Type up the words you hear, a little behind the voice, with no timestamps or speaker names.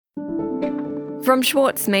From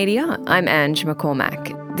Schwartz Media, I'm Ange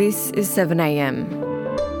McCormack. This is 7am.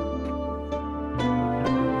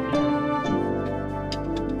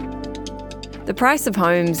 The price of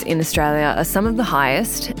homes in Australia are some of the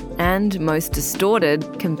highest and most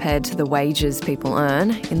distorted compared to the wages people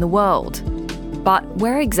earn in the world. But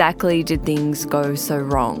where exactly did things go so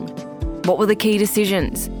wrong? What were the key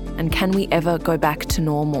decisions? And can we ever go back to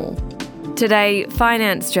normal? Today,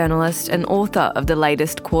 finance journalist and author of the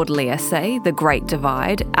latest quarterly essay, The Great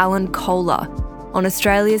Divide, Alan Kohler, on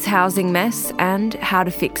Australia's housing mess and how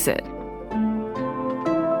to fix it.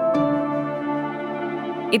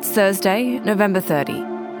 It's Thursday, November 30.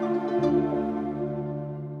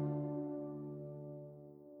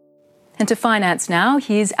 And to finance now,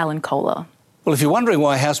 here's Alan Kohler. Well, if you're wondering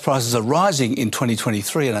why house prices are rising in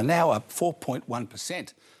 2023 and are now up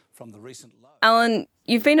 4.1% from the recent low. Alan,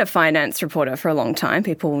 you've been a finance reporter for a long time.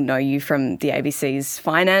 People know you from the ABC's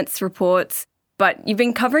finance reports, but you've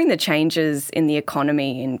been covering the changes in the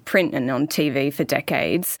economy in print and on TV for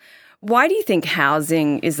decades. Why do you think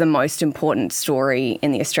housing is the most important story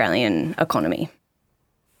in the Australian economy?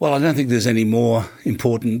 Well, I don't think there's any more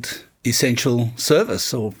important essential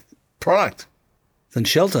service or product than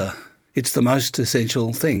shelter. It's the most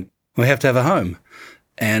essential thing. We have to have a home.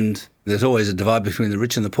 And there's always a divide between the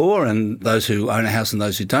rich and the poor and those who own a house and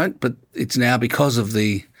those who don't. But it's now because of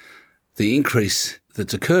the increase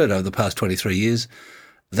that's occurred over the past 23 years,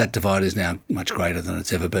 that divide is now much greater than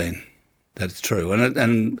it's ever been. That's true.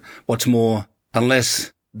 And what's more,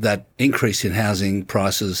 unless that increase in housing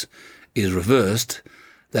prices is reversed,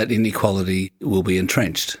 that inequality will be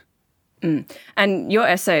entrenched. And your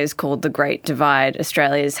essay is called The Great Divide,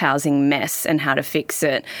 Australia's Housing Mess and How to Fix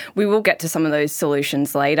It. We will get to some of those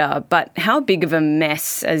solutions later, but how big of a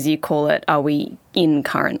mess, as you call it, are we in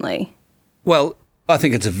currently? Well, I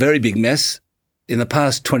think it's a very big mess. In the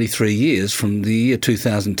past 23 years, from the year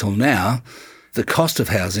 2000 till now, the cost of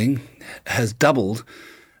housing has doubled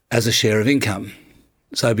as a share of income.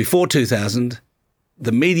 So before 2000,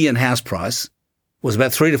 the median house price was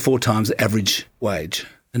about 3 to 4 times the average wage.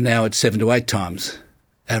 And now it's 7 to 8 times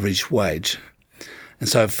average wage. And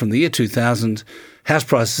so from the year 2000, house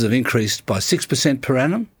prices have increased by 6% per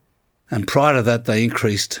annum. And prior to that, they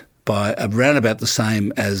increased by around about the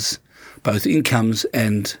same as both incomes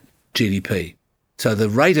and GDP. So the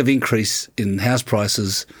rate of increase in house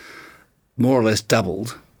prices more or less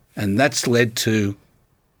doubled. And that's led to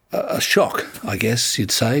a shock, I guess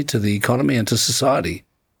you'd say, to the economy and to society.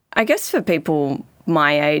 I guess for people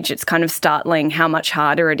my age, it's kind of startling how much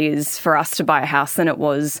harder it is for us to buy a house than it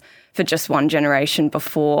was for just one generation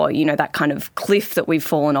before. You know, that kind of cliff that we've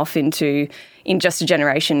fallen off into in just a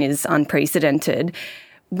generation is unprecedented.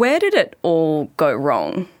 Where did it all go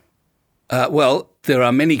wrong? Well, there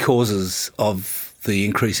are many causes of the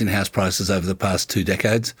increase in house prices over the past 2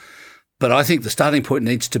 decades, but I think the starting point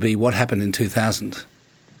needs to be what happened in 2000.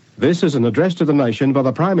 This is an address to the nation by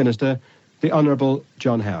the Prime Minister, the Honourable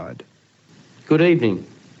John Howard. Good evening.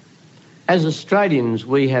 As Australians,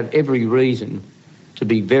 we have every reason to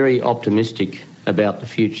be very optimistic about the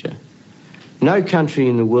future. No country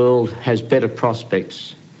in the world has better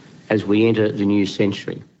prospects as we enter the new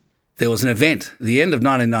century. There was an event at the end of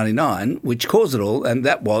 1999 which caused it all, and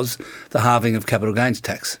that was the halving of capital gains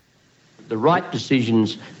tax. The right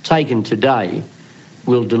decisions taken today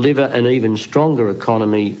will deliver an even stronger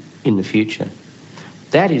economy in the future.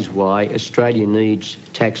 That is why Australia needs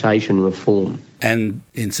taxation reform. And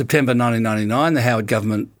in September 1999, the Howard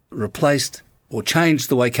government replaced or changed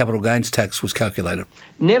the way capital gains tax was calculated.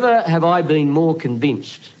 Never have I been more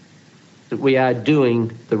convinced that we are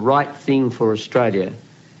doing the right thing for Australia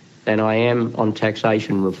than I am on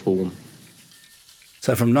taxation reform.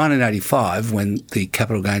 So from 1985, when the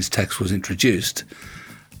capital gains tax was introduced,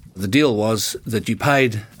 the deal was that you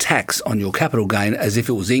paid tax on your capital gain as if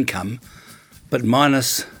it was income, but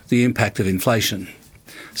minus the impact of inflation.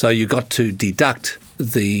 So you got to deduct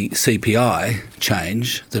the CPI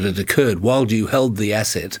change that had occurred while you held the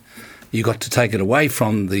asset. You got to take it away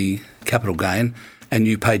from the capital gain and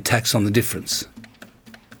you paid tax on the difference.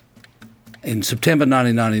 In September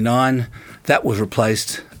 1999, that was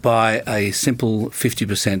replaced by a simple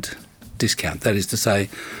 50% discount. That is to say,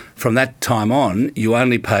 from that time on, you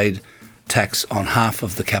only paid tax on half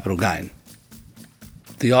of the capital gain.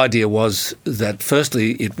 The idea was that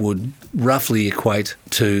firstly it would roughly equate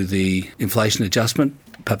to the inflation adjustment,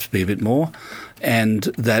 perhaps be a bit more, and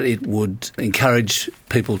that it would encourage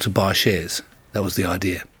people to buy shares. That was the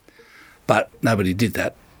idea. But nobody did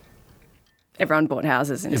that. Everyone bought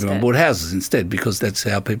houses instead. Everyone bought houses instead because that's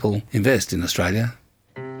how people invest in Australia.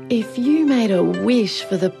 If you made a wish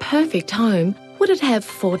for the perfect home, Would it have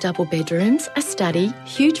 4 double bedrooms, a study,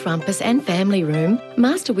 huge rumpus and family room,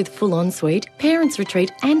 master with full ensuite, parents'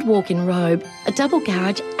 retreat and walk-in robe, a double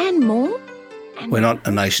garage and more? We're not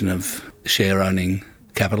a nation of share-owning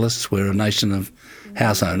capitalists, we're a nation of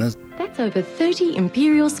house owners. That's over 30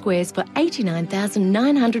 Imperial Squares for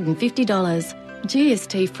 $89,950.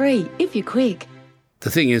 GST free if you're quick. The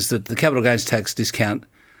thing is that the capital gains tax discount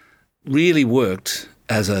really worked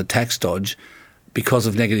as a tax dodge because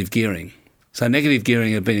of negative gearing. So negative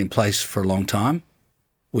gearing had been in place for a long time,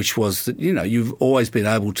 which was that, you've always been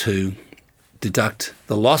able to deduct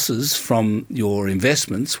the losses from your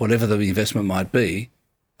investments, whatever the investment might be.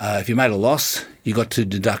 If you made a loss, you got to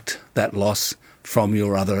deduct that loss from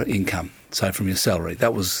your other income, so from your salary.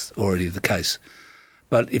 That was already the case.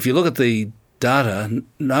 But if you look at the data,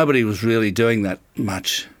 nobody was really doing that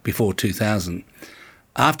much before 2000.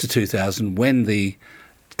 After 2000, when the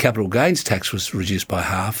capital gains tax was reduced by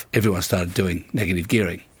half, everyone started doing negative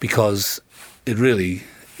gearing because it really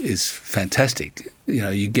is fantastic.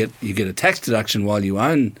 You get a tax deduction while you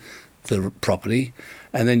own the property,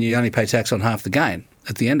 and then you only pay tax on half the gain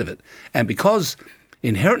at the end of it. And because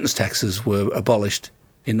inheritance taxes were abolished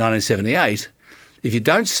in 1978, if you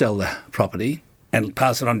don't sell the property and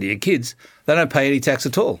pass it on to your kids, they don't pay any tax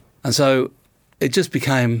at all. And so it just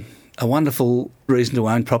became a wonderful reason to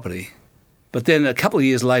own property. But then a couple of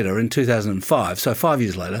years later, in 2005, so 5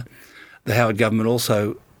 years later, the Howard government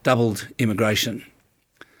also doubled immigration.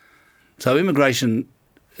 So immigration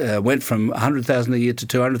went from 100,000 a year to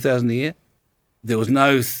 200,000 a year. There was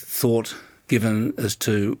no thought given as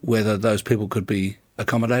to whether those people could be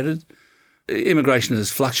accommodated. Immigration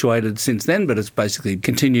has fluctuated since then, but it's basically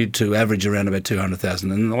continued to average around about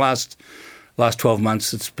 200,000. And in the last 12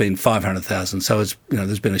 months, it's been 500,000. So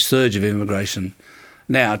there's been a surge of immigration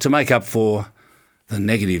now to make up for the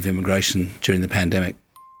negative immigration during the pandemic.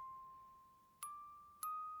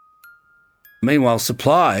 Meanwhile,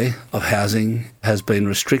 supply of housing has been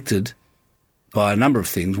restricted by a number of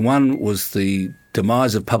things. One was the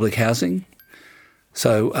demise of public housing.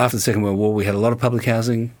 So after the Second World War, we had a lot of public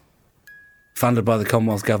housing funded by the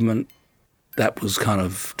Commonwealth government. That was kind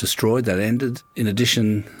of destroyed, that ended. In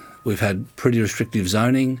addition, we've had pretty restrictive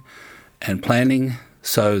zoning and planning.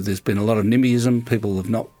 So there's been a lot of NIMBYism. People have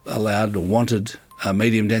not allowed or wanted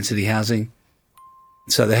medium density housing.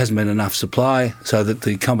 So there hasn't been enough supply, so that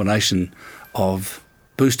the combination of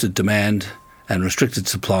boosted demand and restricted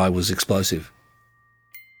supply was explosive.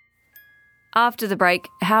 After the break,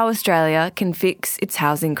 how Australia can fix its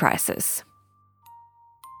housing crisis.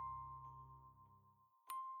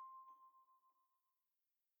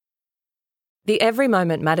 The Every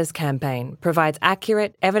Moment Matters campaign provides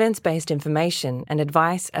accurate, evidence-based information and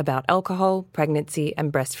advice about alcohol, pregnancy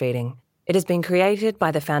and breastfeeding. It has been created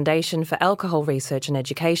by the Foundation for Alcohol Research and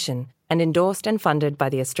Education and endorsed and funded by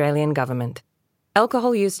the Australian Government.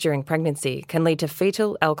 Alcohol use during pregnancy can lead to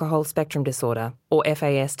fetal alcohol spectrum disorder, or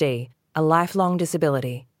FASD, a lifelong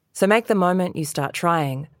disability. So make the moment you start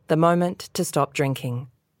trying the moment to stop drinking.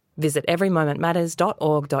 Visit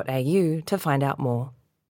everymomentmatters.org.au to find out more.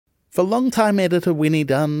 For longtime editor Winnie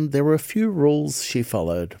Dunn, there were a few rules she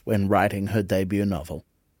followed when writing her debut novel.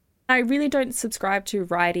 I really don't subscribe to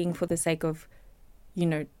writing for the sake of,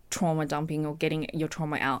 trauma dumping or getting your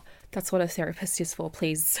trauma out. That's what a therapist is for,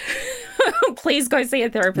 please. Please go see a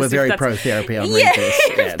therapist. We're very pro-therapy on Read This.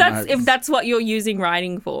 If that's what you're using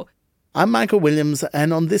writing for. I'm Michael Williams,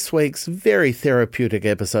 and on this week's very therapeutic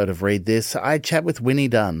episode of Read This, I chat with Winnie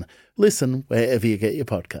Dunn. Listen wherever you get your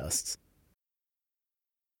podcasts.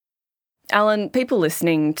 Alan, people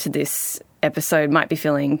listening to this episode might be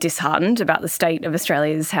feeling disheartened about the state of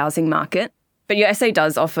Australia's housing market, but your essay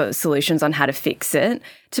does offer solutions on how to fix it.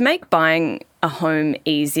 To make buying a home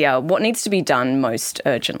easier, what needs to be done most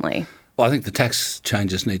urgently? Well, I think the tax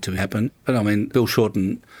changes need to happen. But Bill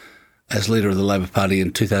Shorten, as leader of the Labor Party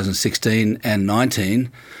in 2016 and 19,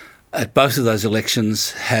 at both of those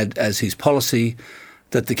elections had as his policy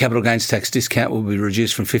that the capital gains tax discount will be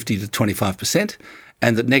reduced from 50 to 25%,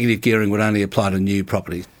 and that negative gearing would only apply to new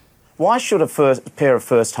properties. Why should a pair of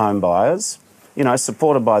first home buyers,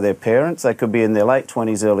 supported by their parents, they could be in their late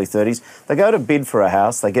 20s, early 30s, they go to bid for a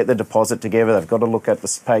house, they get the deposit together, they've got to look at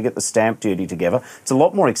get the stamp duty together. It's a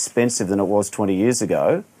lot more expensive than it was 20 years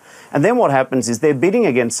ago. And then what happens is they're bidding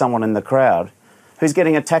against someone in the crowd who's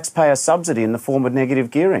getting a taxpayer subsidy in the form of negative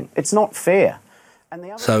gearing. It's not fair.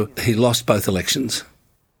 So he lost both elections.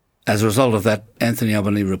 As a result of that, Anthony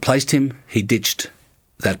Albanese replaced him. He ditched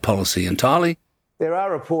that policy entirely. There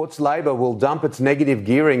are reports Labor will dump its negative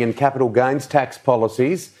gearing and capital gains tax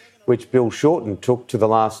policies, which Bill Shorten took to the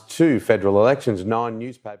last two federal elections. 9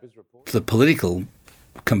 newspapers report. The political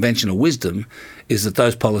conventional wisdom is that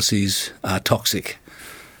those policies are toxic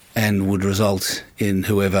and would result in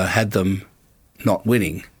whoever had them not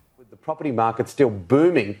winning. With the property market still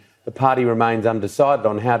booming, the party remains undecided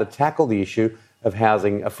on how to tackle the issue of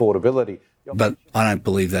housing affordability. But I don't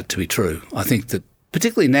believe that to be true. I think that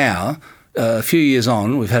particularly now, a few years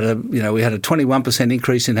on, we had a 21%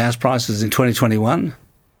 increase in house prices in 2021.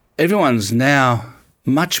 Everyone's now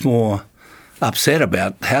much more upset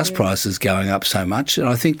about house prices going up so much, and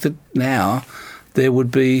I think that now there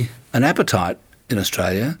would be an appetite in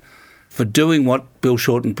Australia for doing what Bill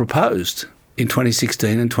Shorten proposed in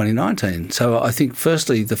 2016 and 2019. So I think,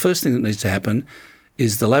 firstly, the first thing that needs to happen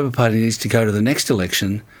is the Labor Party needs to go to the next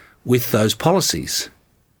election with those policies.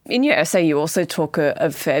 In your essay, you also talk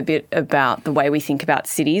a fair bit about the way we think about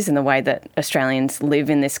cities and the way that Australians live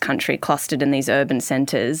in this country, clustered in these urban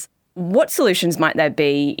centres. What solutions might there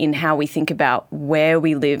be in how we think about where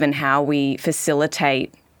we live and how we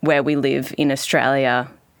facilitate where we live in Australia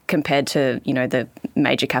compared to, the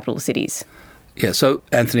major capital cities? Yeah, so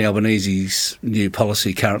Anthony Albanese's new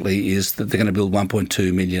policy currently is that they're going to build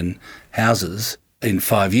 1.2 million houses in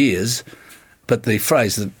 5 years, but the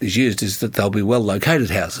phrase that is used is that they'll be well-located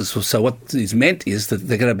houses. So what is meant is that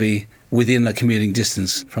they're going to be within a commuting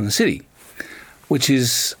distance from the city, which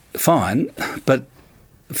is fine, but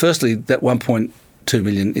firstly, that 1.2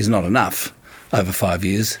 million is not enough over 5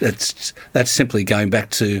 years. That's simply going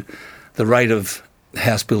back to the rate of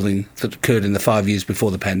house building that occurred in the 5 years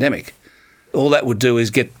before the pandemic. All that would do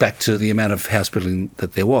is get back to the amount of house building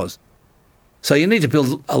that there was. So you need to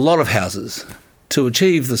build a lot of houses to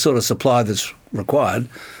achieve the sort of supply that's required.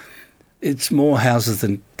 It's more houses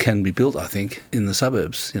than can be built, I think, in the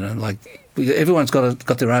suburbs. Everyone's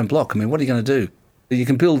got their own block. I mean, what are you going to do? You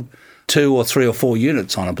can build 2 or 3 or 4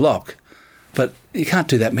 units on a block, but you can't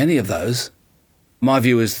do that many of those. My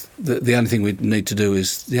view is that the only thing we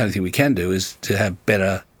can do is to have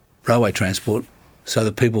better railway transport so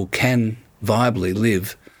that people can viably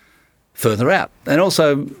live further out, and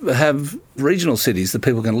also have regional cities that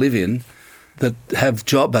people can live in that have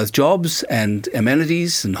both jobs and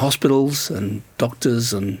amenities and hospitals and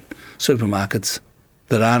doctors and supermarkets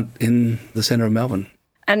that aren't in the centre of Melbourne.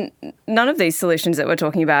 And none of these solutions that we're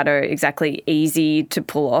talking about are exactly easy to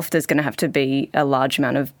pull off. There's going to have to be a large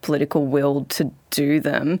amount of political will to do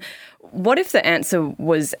them. What if the answer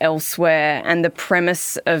was elsewhere and the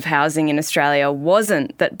premise of housing in Australia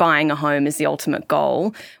wasn't that buying a home is the ultimate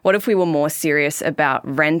goal? What if we were more serious about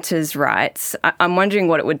renters' rights? I'm wondering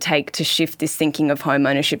what it would take to shift this thinking of home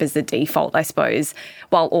ownership as the default, I suppose,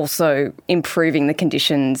 while also improving the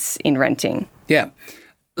conditions in renting. Yeah.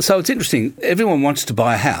 So it's interesting. Everyone wants to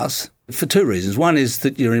buy a house for 2 reasons. One is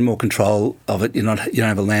that you're in more control of it. You don't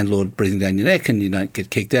have a landlord breathing down your neck and you don't get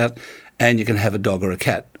kicked out, and you can have a dog or a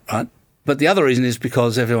cat, right? But the other reason is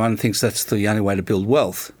because everyone thinks that's the only way to build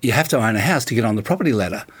wealth. You have to own a house to get on the property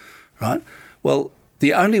ladder, right? Well,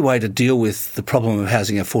 the only way to deal with the problem of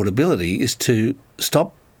housing affordability is to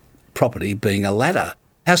stop property being a ladder.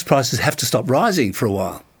 House prices have to stop rising for a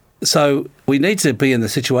while. So we need to be in the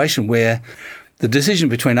situation where the decision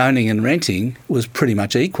between owning and renting was pretty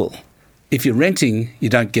much equal. If you're renting, you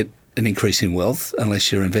don't get an increase in wealth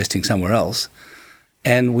unless you're investing somewhere else.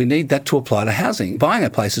 And we need that to apply to housing. Buying a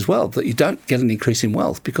place as well, that you don't get an increase in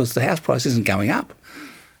wealth because the house price isn't going up.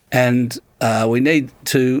 And we need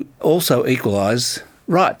to also equalise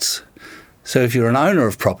rights. So if you're an owner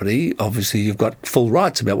of property, obviously you've got full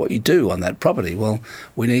rights about what you do on that property. Well,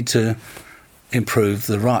 we need to improve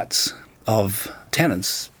the rights of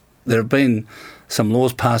tenants. There have been some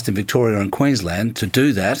laws passed in Victoria and Queensland to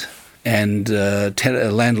do that, and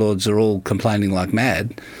landlords are all complaining like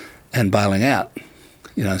mad and bailing out.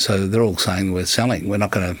 So they're all saying we're selling. We're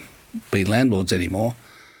not going to be landlords anymore.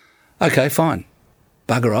 Okay, fine.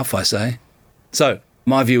 Bugger off, I say. So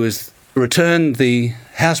my view is return the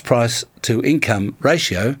house price to income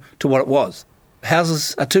ratio to what it was.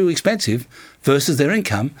 Houses are too expensive versus their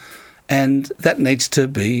income, and that needs to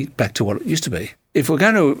be back to what it used to be. If we're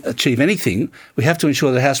going to achieve anything, we have to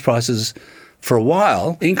ensure that house prices for a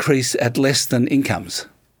while increase at less than incomes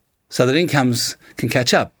so that incomes can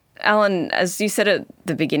catch up. Alan, as you said at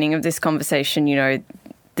the beginning of this conversation,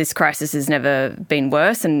 this crisis has never been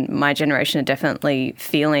worse, and my generation are definitely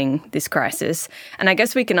feeling this crisis. And I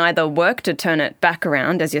guess we can either work to turn it back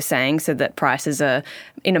around, as you're saying, so that prices are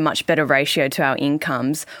in a much better ratio to our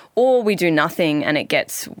incomes, or we do nothing and it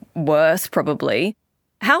gets worse probably.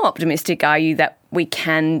 How optimistic are you that we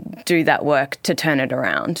can do that work to turn it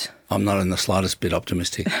around? I'm not in the slightest bit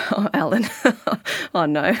optimistic. Oh, Alan. Oh,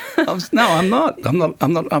 no. No, I'm not.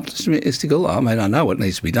 I'm not optimistic at all. I mean, I know what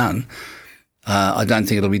needs to be done. I don't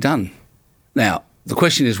think it'll be done. Now, The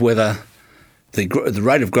question is whether the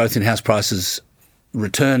rate of growth in house prices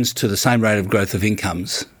returns to the same rate of growth of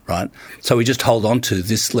incomes, right? So we just hold on to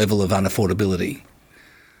this level of unaffordability.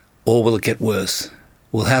 Or will it get worse?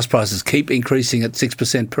 Will house prices keep increasing at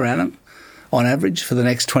 6% per annum on average for the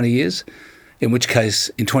next 20 years? In which case,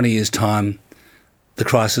 in 20 years' time, the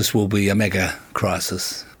crisis will be a mega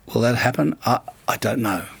crisis. Will that happen? I don't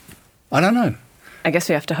know. I don't know. I guess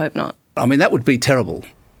we have to hope not. I mean, that would be terrible.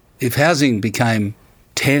 If housing became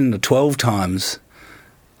 10 or 12 times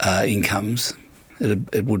incomes,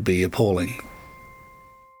 it would be appalling.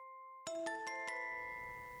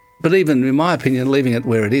 But even, in my opinion, leaving it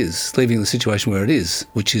where it is, leaving the situation where it is,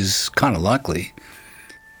 which is kind of likely,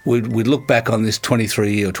 we'd look back on this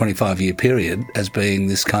 23 or 25-year period as being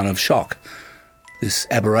this kind of shock, this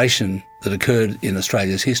aberration that occurred in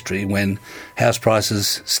Australia's history when house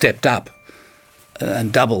prices stepped up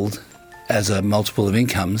and doubled as a multiple of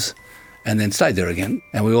incomes and then stayed there again.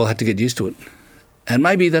 And we all had to get used to it. And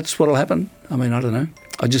maybe that's what will happen. I mean, I don't know.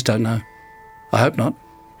 I just don't know. I hope not.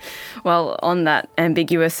 Well, on that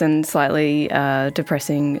ambiguous and slightly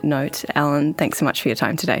depressing note, Alan, thanks so much for your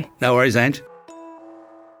time today. No worries, Ange.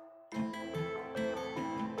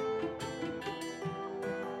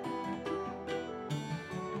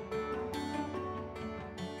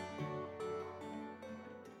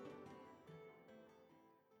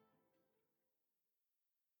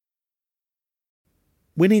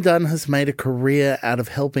 Winnie Dunn has made a career out of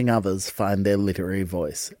helping others find their literary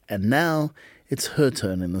voice, and now it's her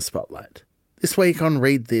turn in the spotlight. This week on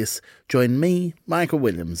Read This, join me, Michael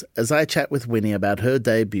Williams, as I chat with Winnie about her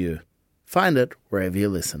debut. Find it wherever you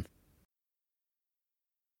listen.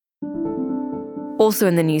 Also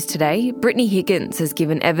in the news today, Brittany Higgins has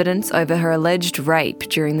given evidence over her alleged rape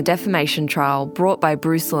during the defamation trial brought by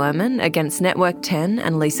Bruce Lerman against Network 10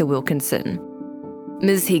 and Lisa Wilkinson.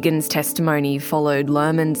 Ms Higgins' testimony followed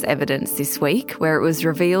Lerman's evidence this week, where it was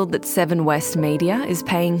revealed that Seven West Media is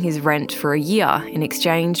paying his rent for a year in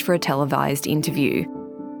exchange for a televised interview.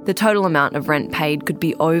 The total amount of rent paid could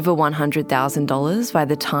be over $100,000 by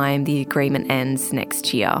the time the agreement ends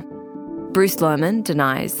next year. Bruce Lerman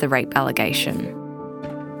denies the rape allegation.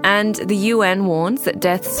 And the UN warns that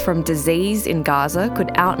deaths from disease in Gaza could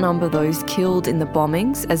outnumber those killed in the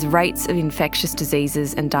bombings as rates of infectious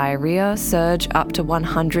diseases and diarrhoea surge up to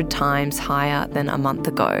 100 times higher than a month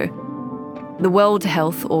ago. The World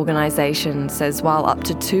Health Organization says while up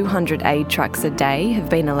to 200 aid trucks a day have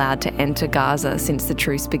been allowed to enter Gaza since the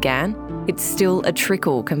truce began, it's still a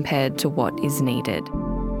trickle compared to what is needed.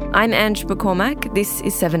 I'm Ange McCormack. This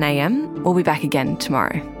is 7am. We'll be back again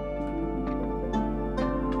tomorrow.